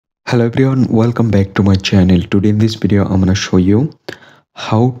Hello everyone, welcome back to my channel. Today in this video I'm gonna show you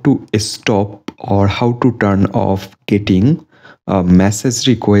how to stop or how to turn off getting a message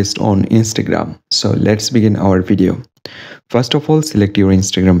request on Instagram. So let's begin our video. First of all, select your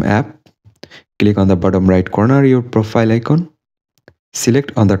Instagram app, click on the bottom right corner your profile icon,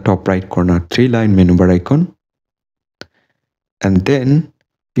 select on the top right corner 3-line menu bar icon, and then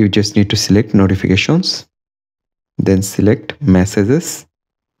you just need to select notifications, then select messages.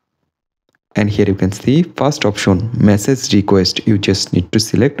 And here you can see first option, message request. You just need to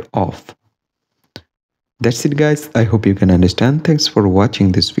select off. That's it guys. I hope you can understand. Thanks for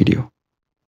watching this video.